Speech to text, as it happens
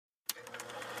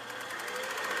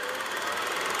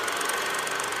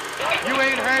You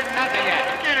ain't heard nothing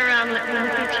yet. Get around, let me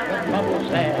look at you. Bubbles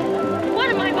there. What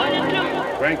am I going to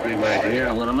do? Frankly, my dear,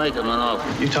 I'm gonna make him an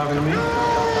offer. You talking to me? Are you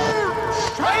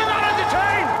not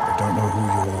entertained? I don't know who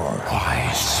you are.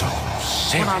 Why so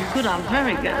serious? When I'm good, I'm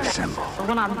very good. Simple. But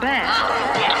when I'm bad,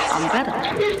 I'm better.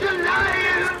 He's a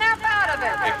liar. Snap out of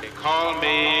it. They call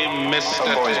me Mr.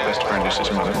 The boy's best friend is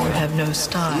his mother. You have no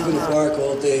style. You're gonna bark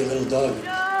all day, little dog.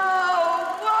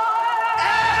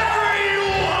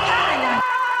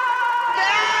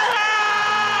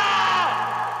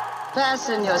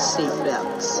 Fasten your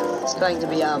seatbelts. It's going to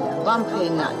be a bumpy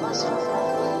night.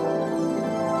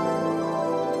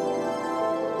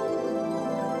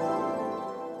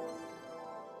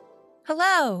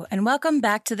 Hello, and welcome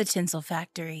back to the Tinsel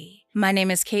Factory. My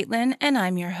name is Caitlin, and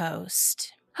I'm your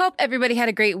host. Hope everybody had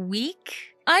a great week.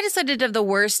 I decided to have the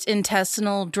worst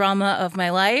intestinal drama of my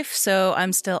life, so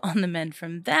I'm still on the mend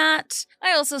from that.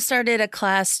 I also started a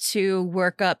class to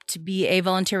work up to be a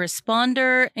volunteer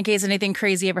responder in case anything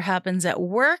crazy ever happens at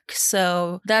work,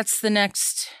 so that's the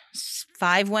next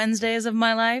 5 Wednesdays of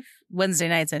my life. Wednesday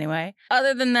nights anyway.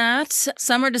 Other than that,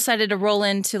 Summer decided to roll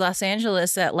into Los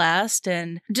Angeles at last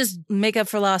and just make up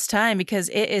for lost time because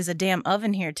it is a damn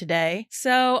oven here today.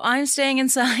 So I'm staying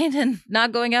inside and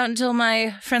not going out until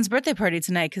my friend's birthday party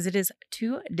tonight because it is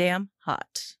too damn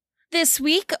hot. This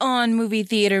week on Movie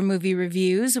Theater Movie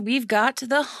Reviews, we've got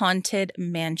The Haunted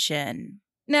Mansion.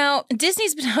 Now,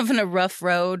 Disney's been having a rough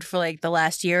road for like the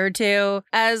last year or two,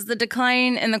 as the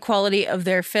decline in the quality of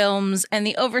their films and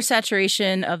the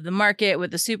oversaturation of the market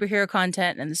with the superhero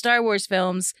content and the Star Wars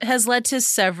films has led to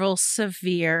several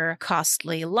severe,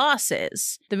 costly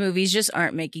losses. The movies just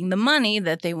aren't making the money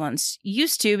that they once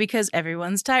used to because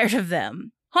everyone's tired of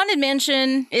them. Haunted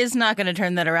Mansion is not going to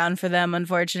turn that around for them,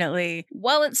 unfortunately.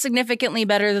 While it's significantly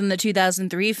better than the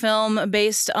 2003 film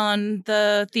based on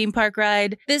the theme park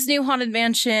ride, this new Haunted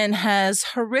Mansion has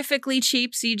horrifically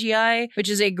cheap CGI, which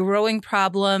is a growing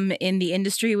problem in the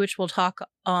industry, which we'll talk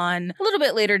on a little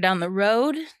bit later down the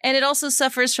road. And it also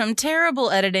suffers from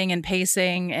terrible editing and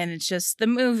pacing, and it's just, the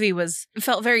movie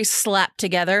felt very slapped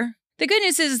together. The good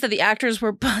news is that the actors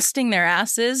were busting their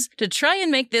asses to try and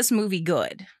make this movie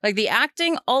good. Like the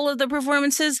acting, all of the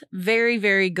performances, very,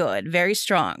 very good, very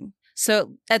strong.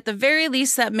 So at the very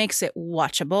least, that makes it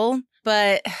watchable,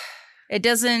 but it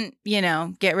doesn't,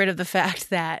 get rid of the fact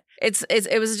that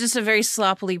it was just a very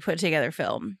sloppily put together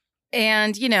film.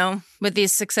 And, with the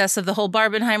success of the whole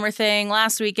Barbenheimer thing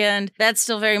last weekend, that's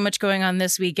still very much going on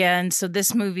this weekend. So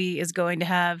this movie is going to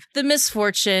have the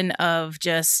misfortune of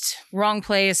just wrong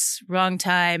place, wrong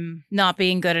time, not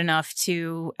being good enough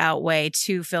to outweigh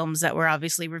 2 films that were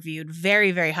obviously reviewed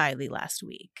very, very highly last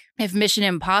week. If Mission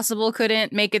Impossible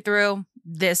couldn't make it through,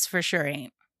 this for sure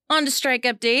ain't. On to strike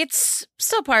updates.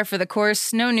 Still par for the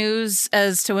course. No news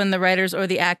as to when the writers or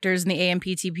the actors in the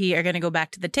AMPTP are going to go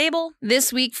back to the table.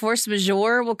 This week, force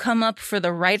majeure will come up for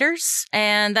the writers,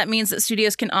 and that means that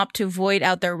studios can opt to void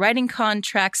out their writing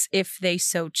contracts if they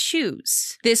so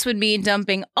choose. This would mean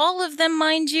dumping all of them,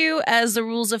 mind you, as the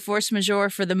rules of force majeure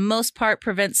for the most part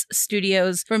prevents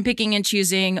studios from picking and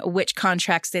choosing which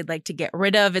contracts they'd like to get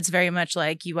rid of. It's very much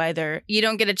like you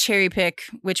don't get a cherry pick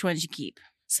which ones you keep.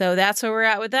 So that's where we're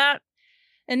at with that.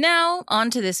 And now,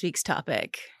 on to this week's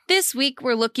topic. This week,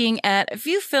 we're looking at a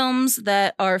few films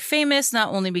that are famous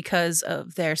not only because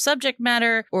of their subject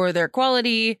matter or their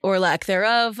quality or lack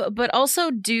thereof, but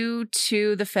also due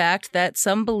to the fact that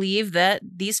some believe that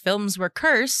these films were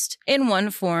cursed in one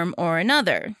form or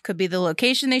another. Could be the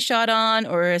location they shot on,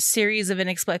 or a series of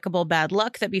inexplicable bad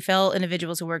luck that befell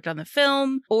individuals who worked on the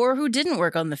film or who didn't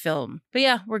work on the film. But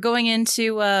yeah, we're going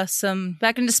into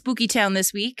back into Spooky Town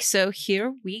this week, so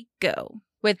here we go.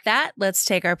 With that, let's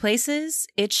take our places.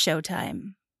 It's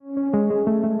showtime.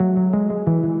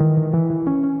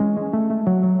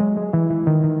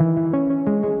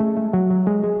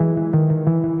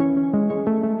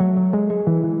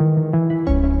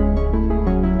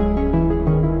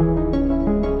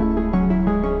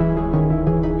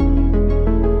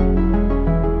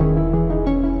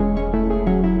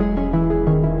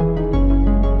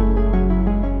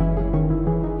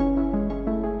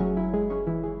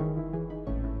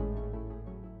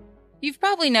 You've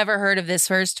probably never heard of this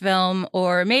first film,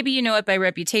 or maybe you know it by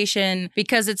reputation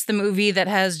because it's the movie that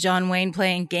has John Wayne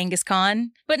playing Genghis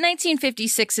Khan. But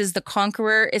 1956's The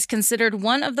Conqueror is considered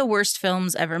one of the worst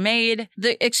films ever made,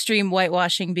 the extreme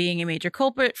whitewashing being a major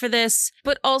culprit for this,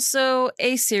 but also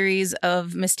a series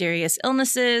of mysterious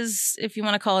illnesses, if you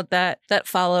want to call it that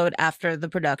followed after the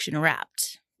production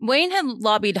wrapped. Wayne had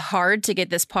lobbied hard to get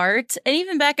this part, and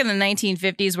even back in the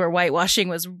 1950s where whitewashing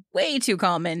was way too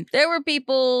common, there were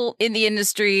people in the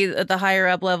industry at the higher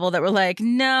up level that were like,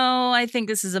 no, I think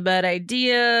this is a bad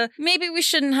idea. Maybe we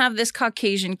shouldn't have this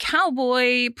Caucasian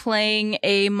cowboy playing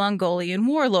a Mongolian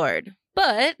warlord.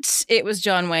 But it was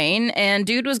John Wayne, and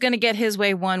dude was going to get his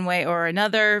way one way or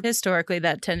another. Historically,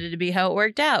 that tended to be how it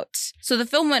worked out. So the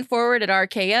film went forward at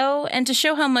RKO, and to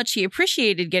show how much he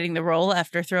appreciated getting the role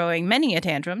after throwing many a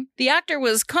tantrum, the actor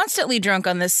was constantly drunk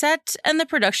on the set, and the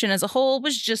production as a whole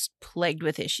was just plagued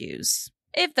with issues.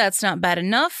 If that's not bad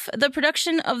enough, the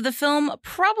production of the film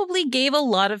probably gave a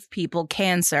lot of people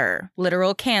cancer.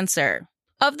 Literal cancer.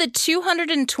 Of the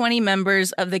 220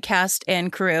 members of the cast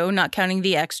and crew, not counting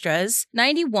the extras,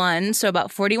 91, so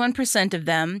about 41% of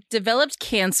them, developed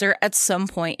cancer at some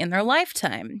point in their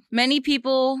lifetime. Many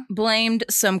people blamed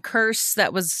some curse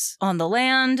that was on the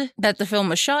land that the film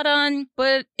was shot on,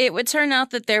 but it would turn out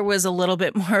that there was a little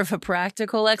bit more of a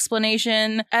practical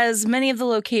explanation, as many of the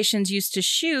locations used to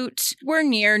shoot were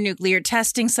near nuclear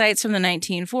testing sites from the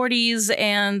 1940s,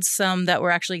 and some that were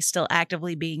actually still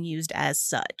actively being used as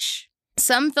such.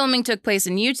 Some filming took place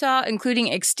in Utah,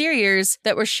 including exteriors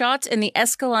that were shot in the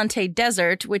Escalante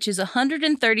Desert, which is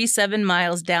 137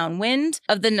 miles downwind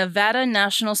of the Nevada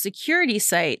National Security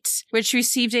Site, which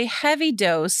received a heavy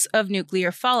dose of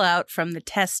nuclear fallout from the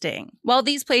testing. While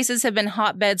these places have been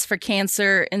hotbeds for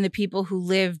cancer in the people who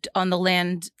lived on the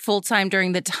land full-time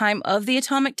during the time of the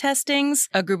atomic testings,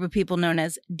 a group of people known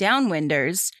as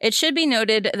downwinders, it should be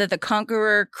noted that the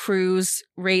Conqueror crew's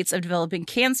rates of developing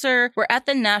cancer were at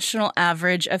the national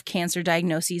average of cancer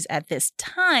diagnoses at this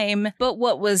time, but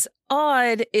what was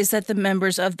odd is that the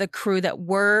members of the crew that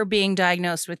were being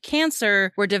diagnosed with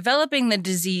cancer were developing the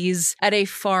disease at a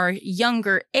far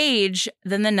younger age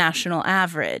than the national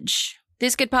average.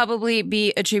 This could probably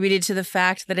be attributed to the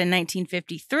fact that in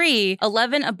 1953,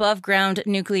 11 above-ground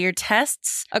nuclear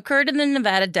tests occurred in the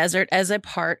Nevada desert as a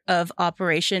part of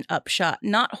Operation Upshot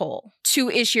Knothole.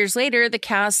 2-ish years later, the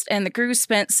cast and the crew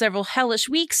spent several hellish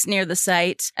weeks near the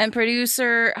site, and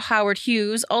producer Howard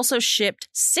Hughes also shipped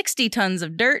 60 tons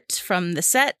of dirt from the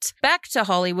set back to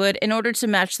Hollywood in order to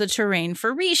match the terrain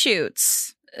for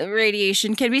reshoots.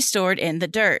 Radiation can be stored in the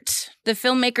dirt. The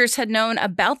filmmakers had known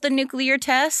about the nuclear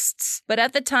tests, but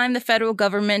at the time the federal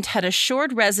government had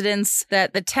assured residents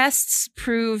that the tests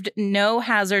proved no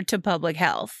hazard to public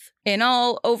health. In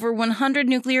all, over 100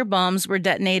 nuclear bombs were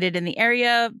detonated in the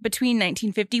area between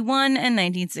 1951 and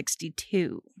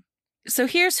 1962. So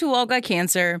here's who all got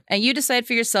cancer, and you decide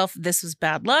for yourself if this was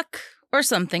bad luck or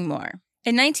something more.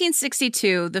 In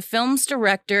 1962, the film's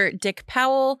director, Dick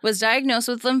Powell, was diagnosed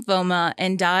with lymphoma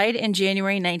and died in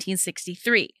January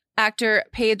 1963. Actor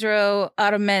Pedro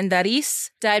Armendariz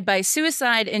died by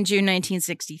suicide in June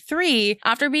 1963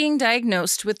 after being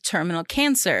diagnosed with terminal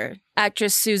cancer.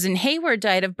 Actress Susan Hayward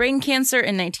died of brain cancer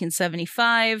in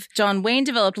 1975. John Wayne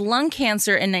developed lung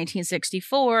cancer in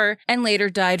 1964 and later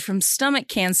died from stomach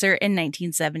cancer in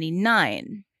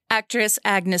 1979. Actress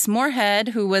Agnes Moorehead,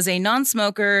 who was a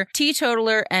non-smoker,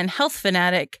 teetotaler, and health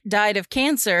fanatic, died of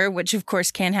cancer, which of course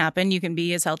can happen. You can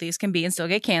be as healthy as can be and still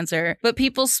get cancer. But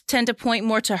people tend to point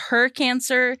more to her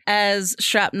cancer as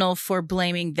shrapnel for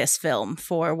blaming this film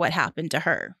for what happened to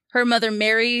her. Her mother,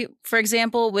 Mary, for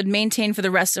example, would maintain for the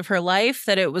rest of her life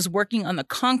that it was working on the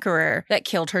Conqueror that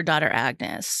killed her daughter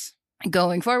Agnes.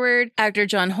 Going forward, actor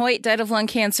John Hoyt died of lung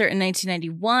cancer in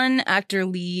 1991. Actor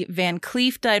Lee Van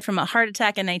Cleef died from a heart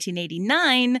attack in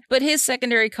 1989, but his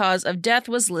secondary cause of death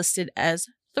was listed as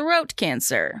throat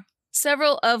cancer.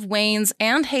 Several of Wayne's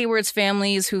and Hayward's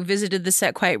families who visited the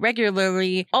set quite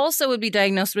regularly also would be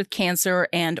diagnosed with cancer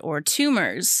and/or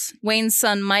tumors. Wayne's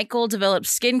son Michael developed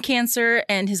skin cancer,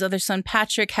 and his other son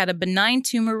Patrick had a benign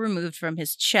tumor removed from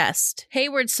his chest.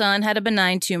 Hayward's son had a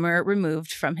benign tumor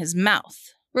removed from his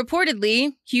mouth.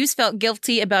 Reportedly, Hughes felt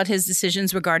guilty about his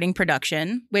decisions regarding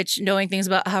production, which, knowing things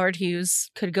about Howard Hughes,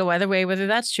 could go either way whether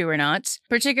that's true or not,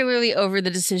 particularly over the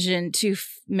decision to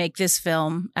make this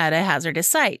film at a hazardous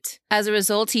site. As a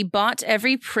result, he bought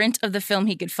every print of the film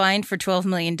he could find for $12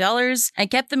 million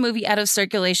and kept the movie out of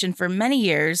circulation for many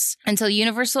years until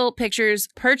Universal Pictures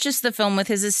purchased the film with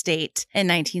his estate in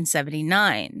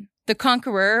 1979. The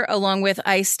Conqueror, along with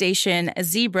Ice Station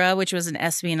Zebra, which was an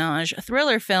espionage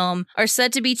thriller film, are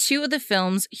said to be two of the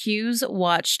films Hughes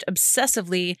watched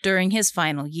obsessively during his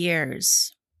final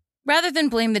years. Rather than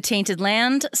blame the tainted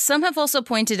land, some have also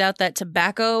pointed out that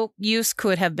tobacco use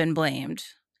could have been blamed.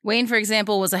 Wayne, for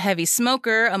example, was a heavy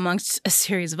smoker amongst a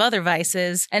series of other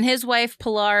vices, and his wife,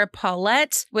 Pilar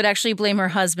Paulette, would actually blame her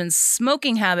husband's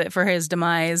smoking habit for his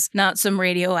demise, not some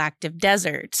radioactive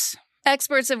desert.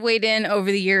 Experts have weighed in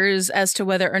over the years as to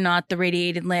whether or not the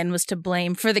radiated land was to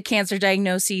blame for the cancer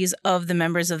diagnoses of the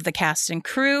members of the cast and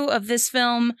crew of this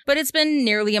film, but it's been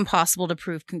nearly impossible to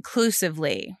prove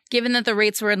conclusively. Given that the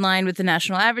rates were in line with the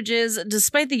national averages,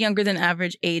 despite the younger than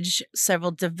average age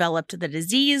several developed the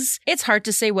disease, it's hard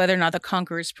to say whether or not The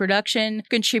Conqueror's production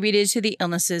contributed to the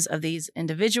illnesses of these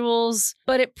individuals,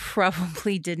 but it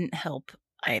probably didn't help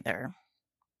either.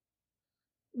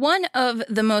 One of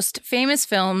the most famous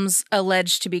films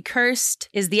alleged to be cursed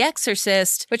is The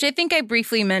Exorcist, which I think I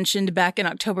briefly mentioned back in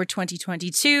October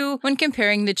 2022 when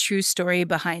comparing the true story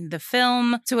behind the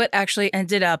film to what actually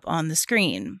ended up on the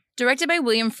screen. Directed by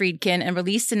William Friedkin and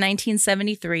released in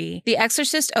 1973, The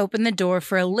Exorcist opened the door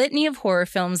for a litany of horror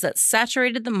films that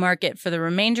saturated the market for the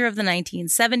remainder of the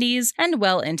 1970s and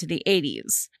well into the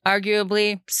 80s.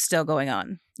 Arguably, still going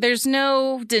on. There's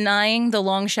no denying the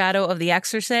long shadow of The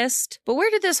Exorcist, but where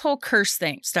did this whole curse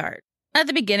thing start? At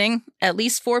the beginning, at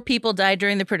least 4 people died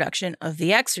during the production of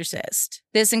The Exorcist.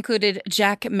 This included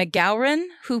Jack McGowran,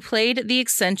 who played the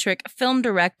eccentric film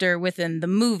director within the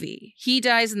movie. He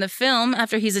dies in the film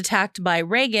after he's attacked by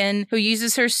Regan, who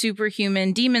uses her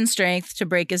superhuman demon strength to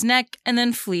break his neck and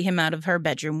then flee him out of her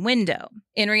bedroom window.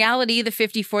 In reality, the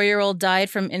 54-year-old died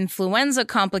from influenza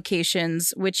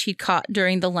complications, which he caught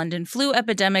during the London flu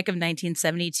epidemic of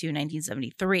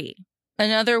 1972-1973.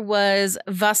 Another was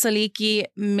Vasiliki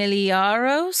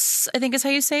Miliaros, I think is how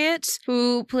you say it,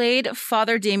 who played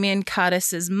Father Damien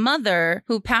Caddis's mother,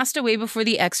 who passed away before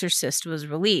The Exorcist was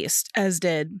released, as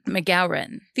did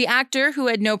McGowran. The actor, who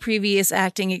had no previous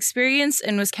acting experience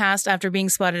and was cast after being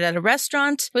spotted at a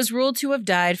restaurant, was ruled to have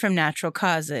died from natural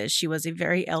causes. She was a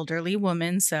very elderly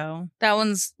woman, so that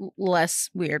one's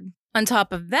less weird. On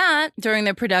top of that, during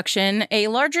the production, a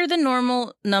larger than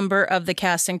normal number of the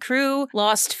cast and crew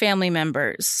lost family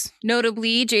members.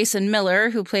 Notably, Jason Miller,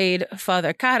 who played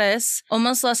Father Caddis,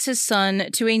 almost lost his son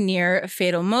to a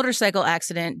near-fatal motorcycle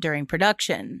accident during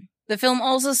production. The film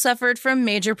also suffered from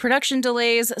major production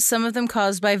delays, some of them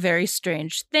caused by very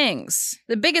strange things.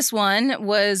 The biggest one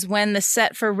was when the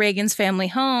set for Regan's family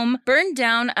home burned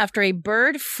down after a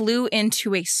bird flew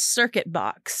into a circuit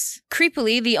box.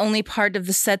 Creepily, the only part of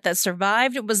the set that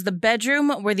survived was the bedroom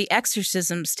where the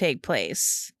exorcisms take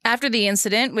place. After the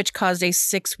incident, which caused a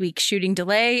 6-week shooting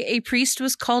delay, a priest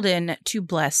was called in to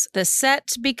bless the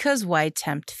set because why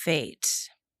tempt fate?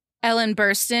 Ellen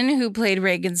Burstyn, who played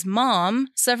Regan's mom,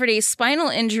 suffered a spinal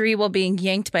injury while being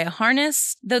yanked by a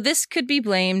harness, though this could be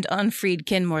blamed on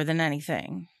Friedkin more than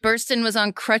anything. Burstyn was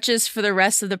on crutches for the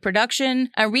rest of the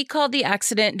production and recalled the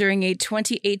accident during a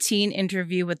 2018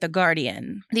 interview with The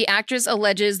Guardian. The actress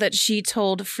alleges that she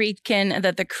told Friedkin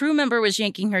that the crew member was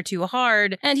yanking her too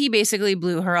hard, and he basically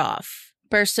blew her off.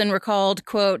 Burstyn recalled,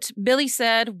 quote, "Billy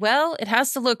said, well, it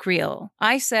has to look real.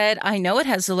 I said, I know it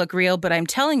has to look real, but I'm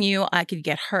telling you, I could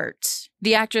get hurt."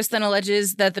 The actress then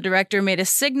alleges that the director made a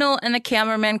signal and the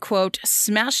cameraman, quote,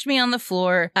 "smashed me on the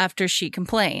floor" after she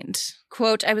complained.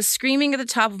 Quote, "I was screaming at the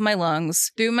top of my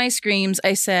lungs. Through my screams,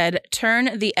 I said,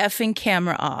 turn the effing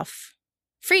camera off."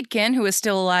 Friedkin, who is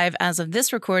still alive as of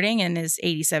this recording and is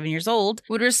 87 years old,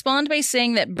 would respond by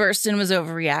saying that Burstyn was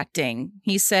overreacting.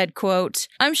 He said, quote,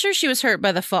 "I'm sure she was hurt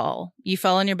by the fall. You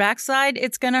fall on your backside,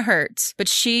 it's gonna hurt. But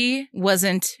she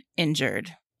wasn't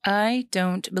injured." I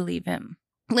don't believe him.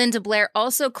 Linda Blair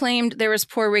also claimed there was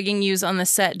poor rigging used on the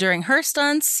set during her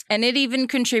stunts, and it even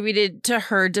contributed to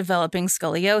her developing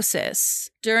scoliosis.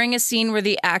 During a scene where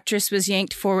the actress was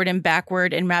yanked forward and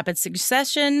backward in rapid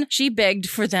succession, she begged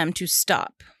for them to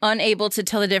stop. Unable to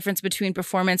tell the difference between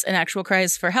performance and actual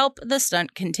cries for help, the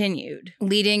stunt continued,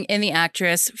 leading in the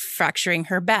actress fracturing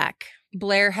her back.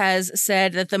 Blair has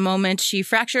said that the moment she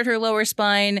fractured her lower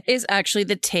spine is actually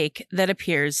the take that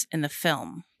appears in the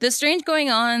film. The strange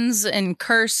going-ons and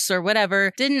curse or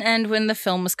whatever didn't end when the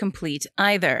film was complete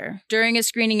either. During a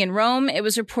screening in Rome, it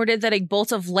was reported that a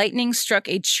bolt of lightning struck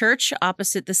a church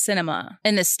opposite the cinema.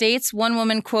 In the States, one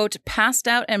woman, quote, passed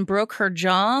out and broke her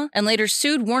jaw and later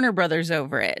sued Warner Brothers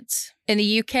over it. In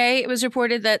the UK, it was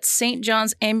reported that St.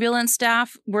 John's ambulance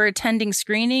staff were attending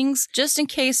screenings just in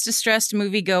case distressed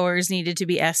moviegoers needed to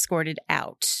be escorted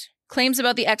out. Claims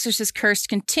about the Exorcist curse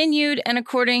continued, and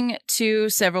according to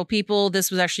several people,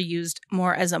 this was actually used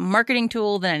more as a marketing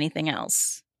tool than anything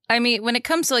else. I mean, when it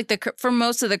comes to for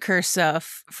most of the curse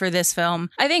stuff for this film,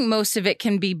 I think most of it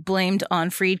can be blamed on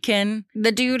Friedkin.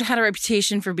 The dude had a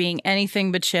reputation for being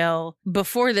anything but chill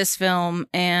before this film,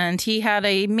 and he had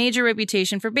a major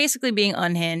reputation for basically being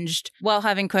unhinged while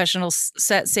having questionable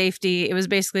set safety. It was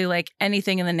basically like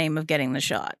anything in the name of getting the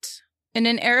shot. In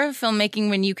an era of filmmaking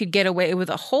when you could get away with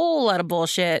a whole lot of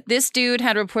bullshit, this dude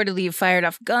had reportedly fired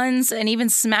off guns and even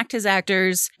smacked his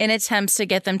actors in attempts to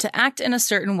get them to act in a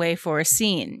certain way for a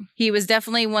scene. He was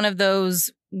definitely one of those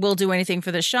will do anything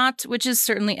for the shot, which is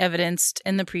certainly evidenced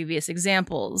in the previous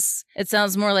examples. It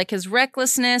sounds more like his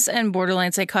recklessness and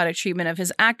borderline psychotic treatment of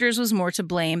his actors was more to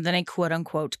blame than a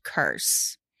quote-unquote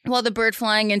curse. While the bird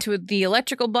flying into the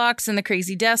electrical box and the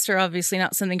crazy deaths are obviously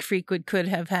not something Freakwood could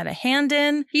have had a hand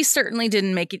in, he certainly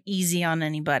didn't make it easy on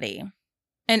anybody.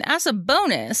 And as a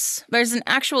bonus, there's an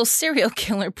actual serial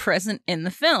killer present in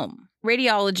the film.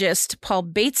 Radiologist Paul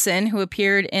Bateson, who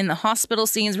appeared in the hospital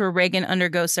scenes where Reagan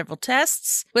undergoes several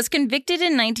tests, was convicted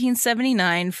in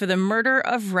 1979 for the murder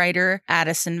of writer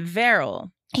Addison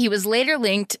Verrill. He was later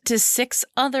linked to 6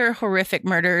 other horrific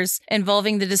murders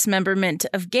involving the dismemberment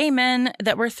of gay men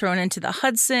that were thrown into the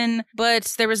Hudson,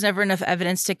 but there was never enough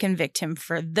evidence to convict him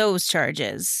for those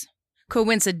charges.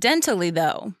 Coincidentally,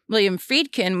 though, William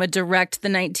Friedkin would direct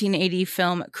the 1980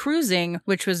 film Cruising,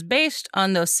 which was based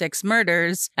on those 6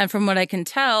 murders, and from what I can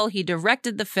tell, he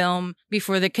directed the film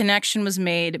before the connection was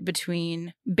made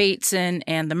between Bateson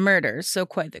and the murders, so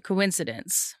quite the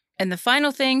coincidence. And the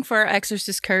final thing for our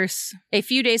Exorcist curse, a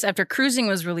few days after Cruising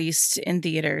was released in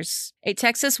theaters, a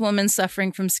Texas woman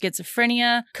suffering from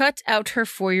schizophrenia cut out her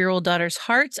 4-year-old daughter's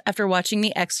heart after watching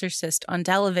The Exorcist on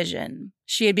television.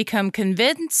 She had become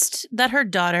convinced that her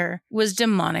daughter was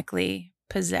demonically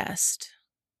possessed.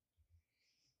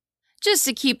 Just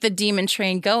to keep the demon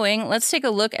train going, let's take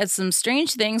a look at some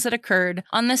strange things that occurred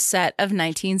on the set of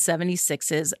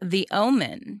 1976's The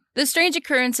Omen. The strange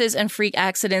occurrences and freak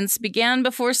accidents began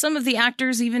before some of the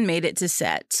actors even made it to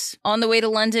set. On the way to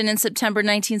London in September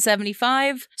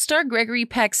 1975, star Gregory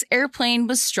Peck's airplane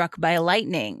was struck by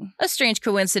lightning. A strange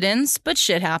coincidence, but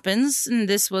shit happens, and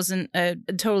this wasn't a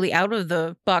totally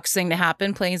out-of-the-box thing to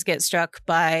happen. Planes get struck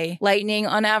by lightning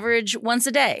on average once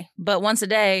a day, but once a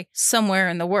day somewhere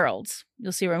in the world.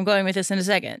 You'll see where I'm going with this in a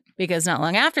second. Because not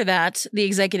long after that, the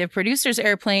executive producer's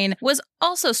airplane was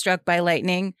also struck by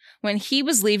lightning when he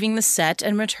was leaving the set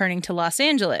and returning to Los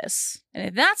Angeles. And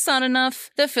if that's not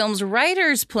enough, the film's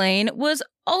writer's plane was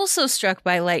also struck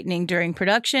by lightning during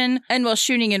production, and while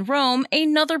shooting in Rome,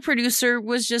 another producer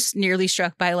was just nearly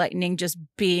struck by lightning just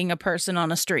being a person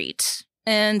on a street.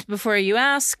 And before you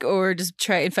ask, or just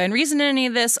try and find reason in any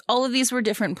of this, all of these were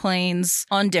different planes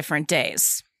on different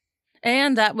days.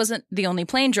 And that wasn't the only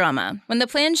plane drama. When the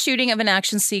planned shooting of an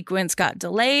action sequence got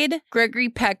delayed, Gregory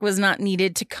Peck was not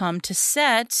needed to come to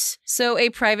set, so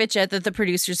a private jet that the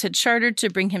producers had chartered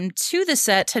to bring him to the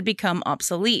set had become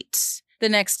obsolete. The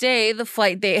next day, the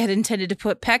flight they had intended to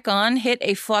put Peck on hit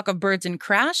a flock of birds and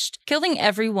crashed, killing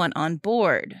everyone on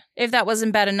board. If that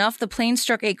wasn't bad enough, the plane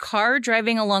struck a car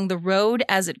driving along the road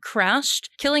as it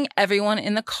crashed, killing everyone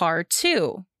in the car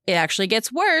too. It actually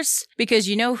gets worse, because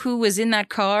you know who was in that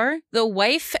car? The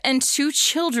wife and 2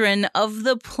 children of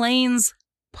the plane's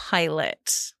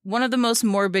pilot. One of the most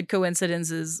morbid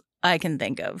coincidences I can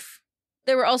think of.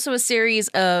 There were also a series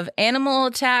of animal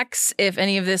attacks, if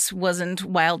any of this wasn't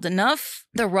wild enough.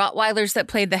 The Rottweilers that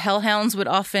played the Hellhounds would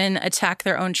often attack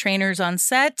their own trainers on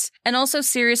set, and also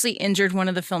seriously injured one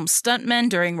of the film's stuntmen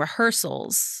during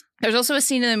rehearsals. There's also a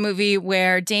scene in the movie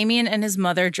where Damien and his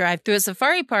mother drive through a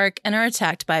safari park and are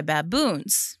attacked by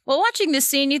baboons. While watching this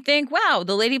scene, you think, wow,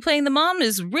 the lady playing the mom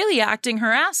is really acting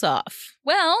her ass off.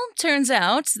 Well, turns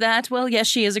out that, well, yes,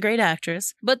 she is a great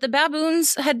actress, but the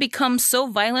baboons had become so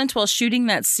violent while shooting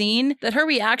that scene that her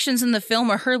reactions in the film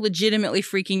are her legitimately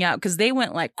freaking out because they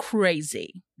went like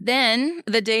crazy. Then,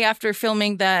 the day after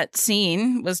filming that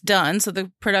scene was done, so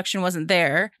the production wasn't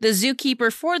there, the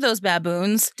zookeeper for those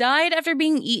baboons died after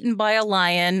being eaten by a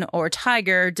lion or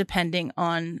tiger, depending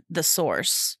on the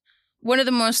source. One of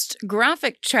the most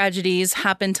graphic tragedies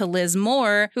happened to Liz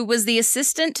Moore, who was the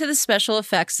assistant to the special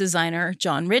effects designer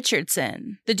John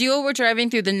Richardson. The duo were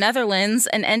driving through the Netherlands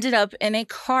and ended up in a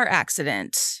car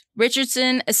accident.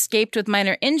 Richardson escaped with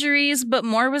minor injuries, but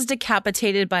Moore was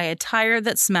decapitated by a tire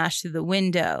that smashed through the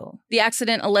window. The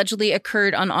accident allegedly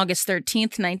occurred on August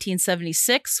 13th,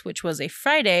 1976, which was a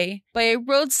Friday, by a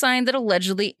road sign that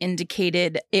allegedly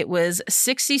indicated it was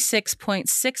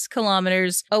 66.6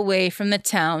 kilometers away from the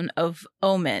town of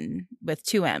Omen, with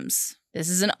 2 M's. This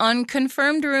is an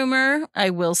unconfirmed rumor. I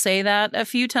will say that a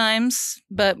few times,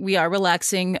 but we are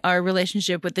relaxing our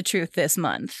relationship with the truth this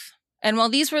month. And while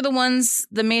these were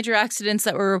the major accidents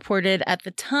that were reported at the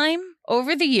time,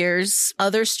 over the years,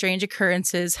 other strange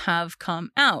occurrences have come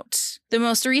out. The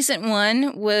most recent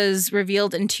one was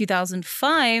revealed in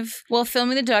 2005 while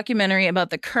filming the documentary about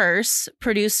the curse.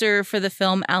 Producer for the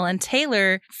film, Alan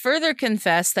Taylor, further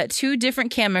confessed that 2 different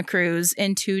camera crews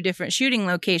in 2 different shooting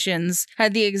locations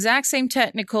had the exact same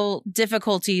technical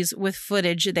difficulties with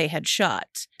footage they had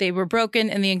shot. They were broken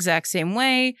in the exact same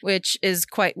way, which is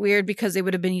quite weird because they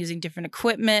would have been using different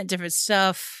equipment, different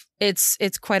stuff. It's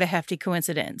quite a hefty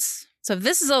coincidence. So if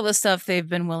this is all the stuff they've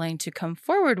been willing to come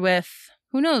forward with,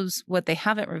 who knows what they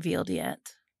haven't revealed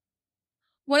yet.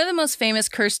 One of the most famous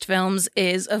cursed films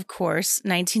is, of course,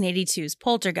 1982's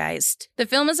Poltergeist. The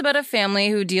film is about a family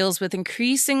who deals with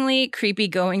increasingly creepy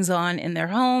goings-on in their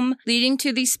home, leading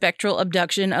to the spectral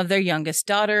abduction of their youngest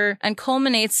daughter, and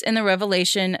culminates in the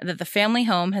revelation that the family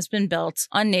home has been built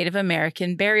on Native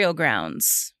American burial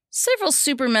grounds. Several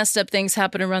super messed up things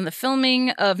happen around the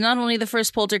filming of not only the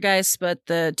first Poltergeist, but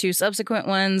the 2 subsequent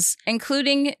ones,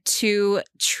 including 2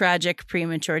 tragic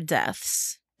premature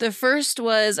deaths. The first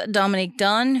was Dominique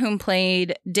Dunne, whom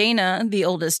played Dana, the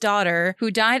oldest daughter, who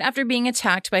died after being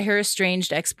attacked by her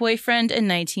estranged ex-boyfriend in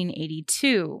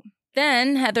 1982.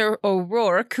 Then Heather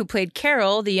O'Rourke, who played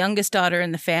Carol, the youngest daughter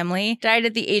in the family, died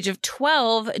at the age of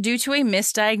 12 due to a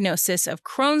misdiagnosis of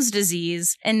Crohn's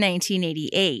disease in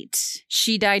 1988.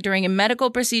 She died during a medical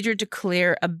procedure to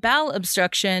clear a bowel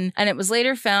obstruction, and it was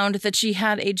later found that she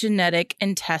had a genetic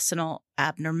intestinal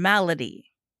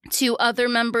abnormality. 2 other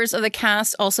members of the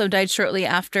cast also died shortly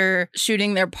after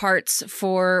shooting their parts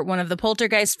for one of the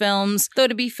Poltergeist films, though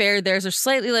to be fair, theirs are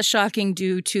slightly less shocking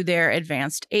due to their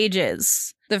advanced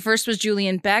ages. The first was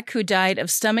Julian Beck, who died of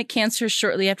stomach cancer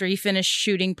shortly after he finished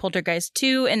shooting Poltergeist 2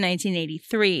 in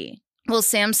 1983. Will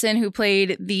Sampson, who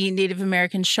played the Native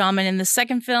American shaman in the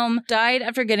second film, died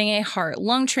after getting a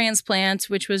heart-lung transplant,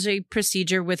 which was a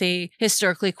procedure with a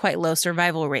historically quite low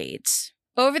survival rate.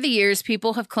 Over the years,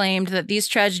 people have claimed that these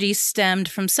tragedies stemmed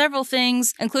from several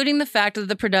things, including the fact that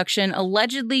the production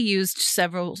allegedly used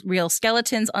several real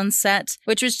skeletons on set,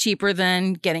 which was cheaper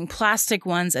than getting plastic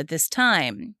ones at this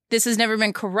time. This has never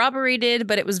been corroborated,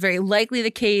 but it was very likely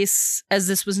the case, as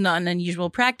this was not an unusual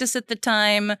practice at the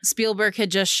time. Spielberg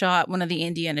had just shot one of the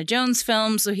Indiana Jones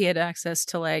films, so he had access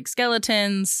to,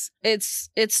 skeletons.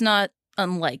 It's not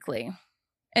unlikely.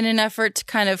 In an effort to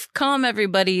kind of calm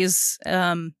everybody's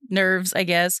nerves, I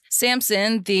guess,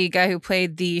 Sampson, the guy who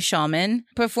played the shaman,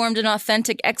 performed an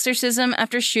authentic exorcism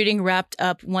after shooting wrapped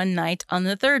up one night on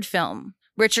the third film.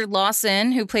 Richard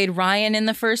Lawson, who played Ryan in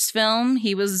the first film,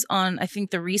 he was on, I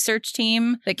think, the research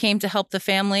team that came to help the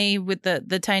family with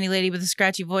the tiny lady with the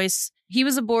scratchy voice. He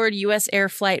was aboard U.S. Air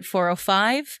Flight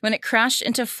 405 when it crashed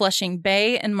into Flushing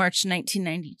Bay in March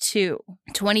 1992.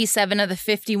 27 of the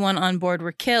 51 on board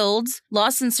were killed.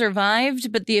 Lawson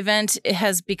survived, but the event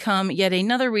has become yet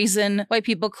another reason why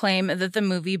people claim that the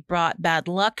movie brought bad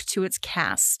luck to its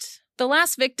cast. The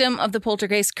last victim of the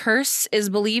Poltergeist curse is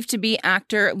believed to be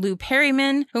actor Lou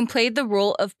Perryman, whom played the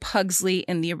role of Pugsley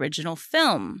in the original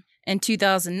film. In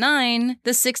 2009,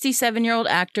 the 67-year-old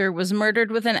actor was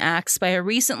murdered with an axe by a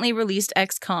recently released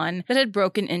ex-con that had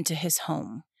broken into his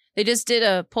home. They just did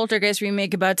a Poltergeist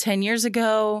remake about 10 years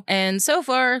ago, and so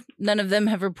far, none of them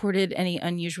have reported any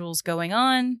unusuals going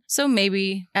on, so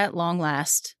maybe, at long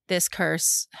last, this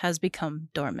curse has become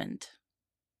dormant.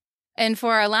 And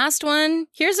for our last one,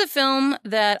 here's a film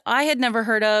that I had never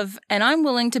heard of, and I'm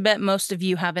willing to bet most of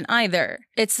you haven't either.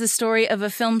 It's the story of a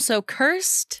film so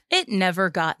cursed, it never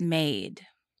got made.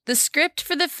 The script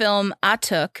for the film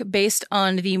Atuk, based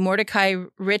on the Mordecai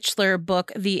Richler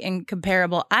book The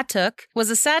Incomparable Atuk, was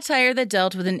a satire that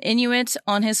dealt with an Inuit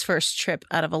on his first trip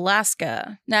out of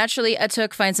Alaska. Naturally,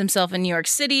 Atuk finds himself in New York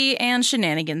City, and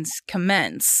shenanigans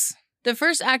commence. The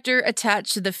first actor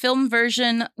attached to the film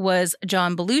version was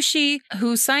John Belushi,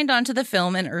 who signed on to the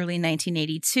film in early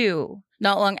 1982.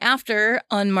 Not long after,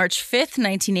 on March 5th,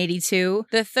 1982,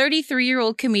 the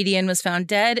 33-year-old comedian was found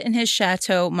dead in his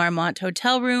Chateau Marmont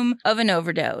hotel room of an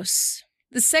overdose.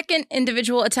 The second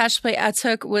individual attached to play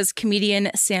Atuk was comedian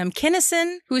Sam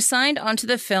Kinison, who signed onto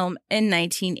the film in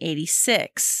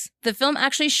 1986. The film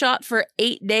actually shot for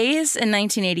 8 days in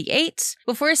 1988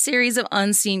 before a series of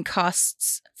unseen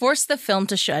costs forced the film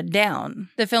to shut down.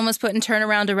 The film was put in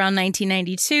turnaround around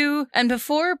 1992, and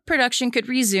before production could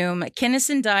resume,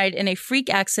 Kinison died in a freak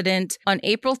accident on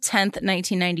April 10th,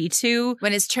 1992,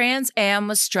 when his Trans Am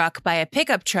was struck by a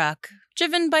pickup truck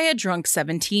driven by a drunk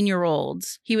 17-year-old.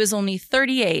 He was only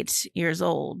 38 years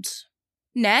old.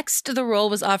 Next, the role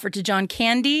was offered to John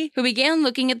Candy, who began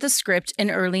looking at the script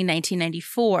in early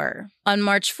 1994. On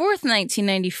March 4th,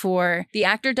 1994, the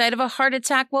actor died of a heart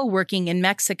attack while working in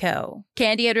Mexico.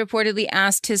 Candy had reportedly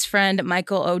asked his friend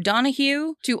Michael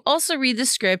O'Donoghue to also read the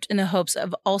script in the hopes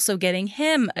of also getting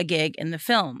him a gig in the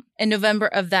film. In November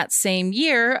of that same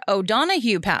year,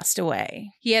 O'Donoghue passed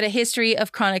away. He had a history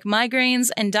of chronic migraines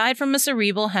and died from a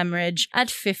cerebral hemorrhage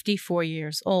at 54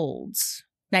 years old.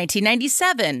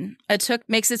 1997, Atuk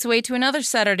makes its way to another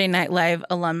Saturday Night Live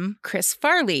alum, Chris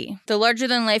Farley. The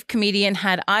larger-than-life comedian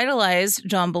had idolized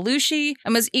John Belushi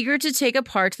and was eager to take a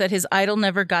part that his idol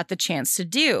never got the chance to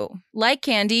do. Like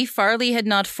Candy, Farley had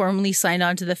not formally signed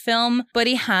on to the film, but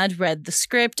he had read the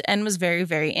script and was very,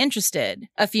 very interested.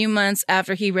 A few months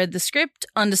after he read the script,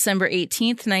 on December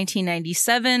 18th,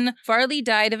 1997, Farley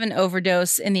died of an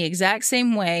overdose in the exact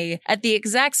same way, at the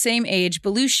exact same age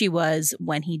Belushi was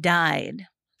when he died.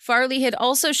 Farley had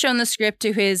also shown the script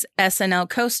to his SNL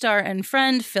co-star and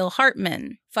friend Phil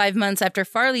Hartman. 5 months after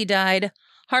Farley died,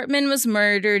 Hartman was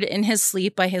murdered in his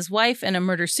sleep by his wife in a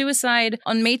murder-suicide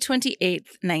on May 28,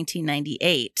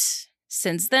 1998.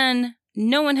 Since then,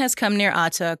 no one has come near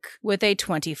Atuk with a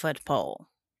 20-foot pole.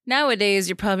 Nowadays,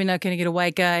 you're probably not going to get a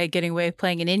white guy getting away with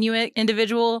playing an Inuit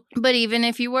individual, but even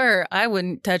if you were, I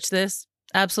wouldn't touch this.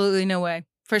 Absolutely no way.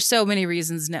 For so many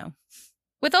reasons, no.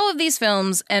 With all of these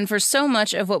films, and for so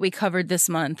much of what we covered this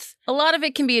month, a lot of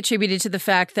it can be attributed to the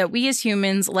fact that we as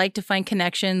humans like to find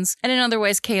connections in an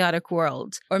otherwise chaotic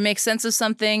world, or make sense of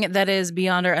something that is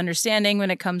beyond our understanding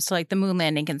when it comes to like the moon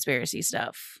landing conspiracy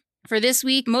stuff. For this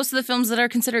week, most of the films that are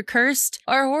considered cursed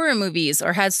are horror movies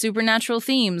or had supernatural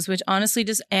themes, which honestly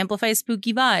just amplify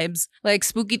spooky vibes. Like,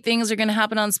 spooky things are going to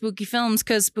happen on spooky films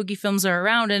because spooky films are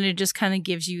around, and it just kind of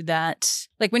gives you that.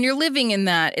 Like, when you're living in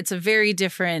that, it's a very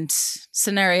different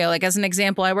scenario. Like, as an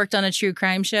example, I worked on a true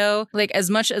crime show. Like, as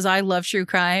much as I love true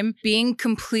crime, being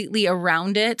completely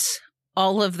around it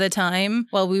all of the time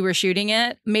while we were shooting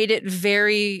it made it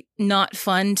very not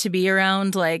fun to be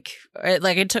around. Like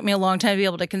it took me a long time to be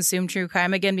able to consume true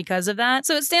crime again because of that.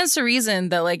 So it stands to reason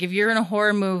that like if you're in a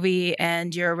horror movie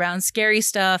and you're around scary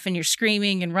stuff and you're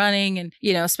screaming and running and,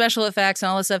 you know, special effects and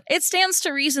all this stuff, it stands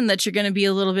to reason that you're going to be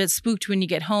a little bit spooked when you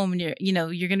get home, and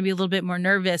you're going to be a little bit more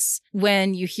nervous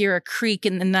when you hear a creak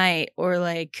in the night or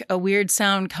like a weird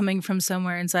sound coming from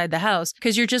somewhere inside the house,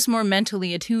 because you're just more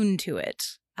mentally attuned to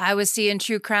it. I was seeing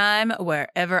true crime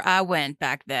wherever I went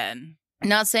back then.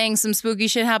 Not saying some spooky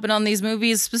shit happened on these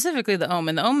movies, specifically The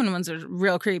Omen. The Omen ones are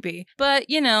real creepy. But,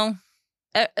 you know,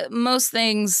 most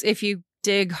things, if you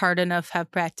dig hard enough,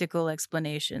 have practical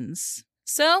explanations.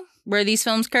 So, were these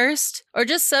films cursed? Or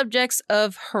just subjects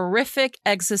of horrific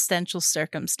existential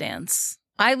circumstance?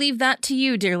 I leave that to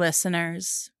you, dear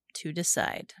listeners, to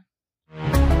decide.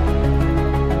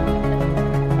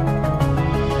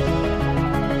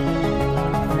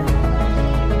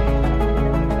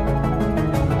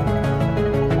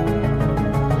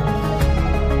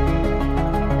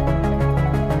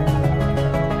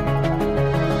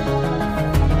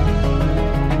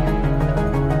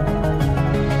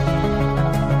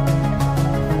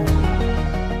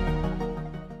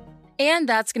 And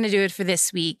that's going to do it for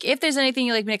this week. If there's anything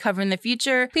you'd like me to cover in the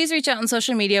future, please reach out on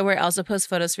social media where I also post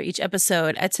photos for each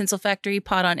episode at Tinsel Factory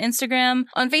Pod on Instagram,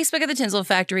 on Facebook at The Tinsel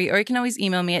Factory, or you can always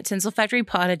email me at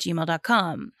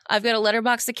tinselfactorypod@gmail.com. I've got a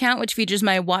Letterboxd account which features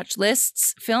my watch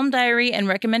lists, film diary, and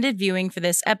recommended viewing for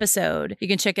this episode. You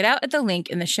can check it out at the link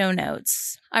in the show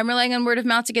notes. I'm relying on word of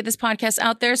mouth to get this podcast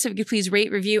out there, so if you could please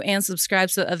rate, review, and subscribe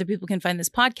so that other people can find this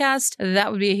podcast,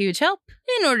 that would be a huge help.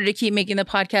 In order to keep making the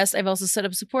podcast, I've also set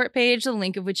up a support page, the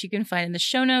link of which you can find in the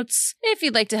show notes. If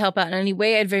you'd like to help out in any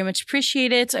way, I'd very much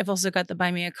appreciate it. I've also got the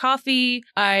Buy Me a Coffee.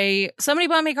 Somebody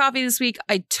bought me a coffee this week.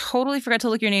 I totally forgot to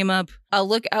look your name up.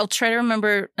 I'll try to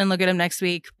remember and look at them next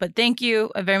week, but thank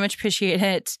you. I very much appreciate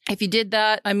it. If you did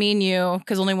that, I mean you,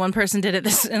 because only one person did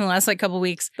it in the last couple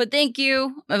weeks, but thank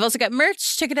you. I've also got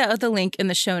merch. Check it out at the link in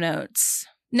the show notes.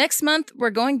 Next month, we're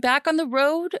going back on the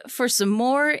road for some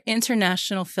more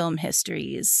international film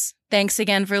histories. Thanks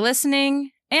again for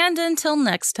listening, and until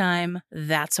next time,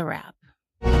 that's a wrap.